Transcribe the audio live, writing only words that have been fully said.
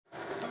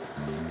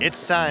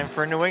It's time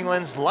for New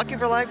England's Lucky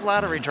for Life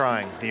lottery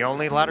drawing, the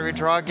only lottery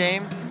draw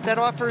game that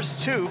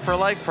offers 2 for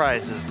life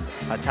prizes.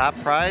 A top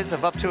prize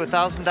of up to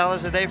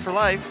 $1,000 a day for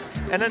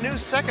life, and a new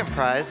second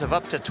prize of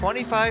up to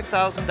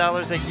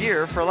 $25,000 a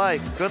year for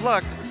life. Good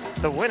luck.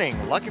 The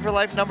winning Lucky for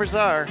Life numbers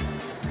are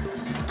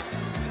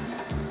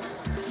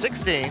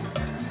 16,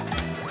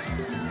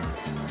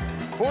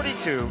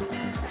 42,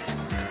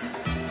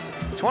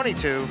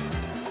 22,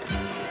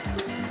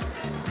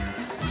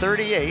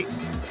 38,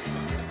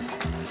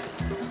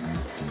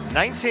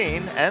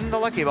 19, and the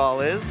lucky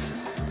ball is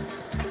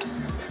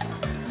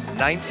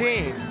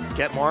 19.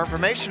 Get more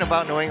information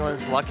about New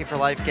England's Lucky for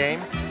Life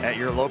game at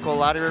your local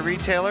lottery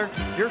retailer,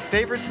 your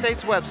favorite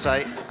state's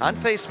website, on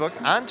Facebook,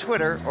 on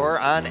Twitter, or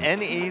on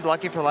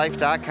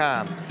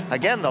neluckyforlife.com.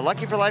 Again, the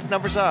Lucky for Life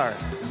numbers are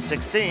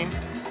 16,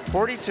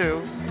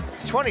 42,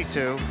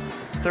 22,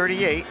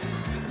 38,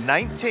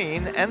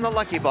 19, and the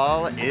lucky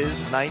ball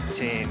is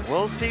 19.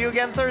 We'll see you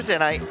again Thursday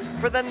night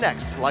for the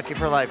next Lucky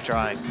for Life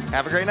drawing.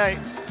 Have a great night.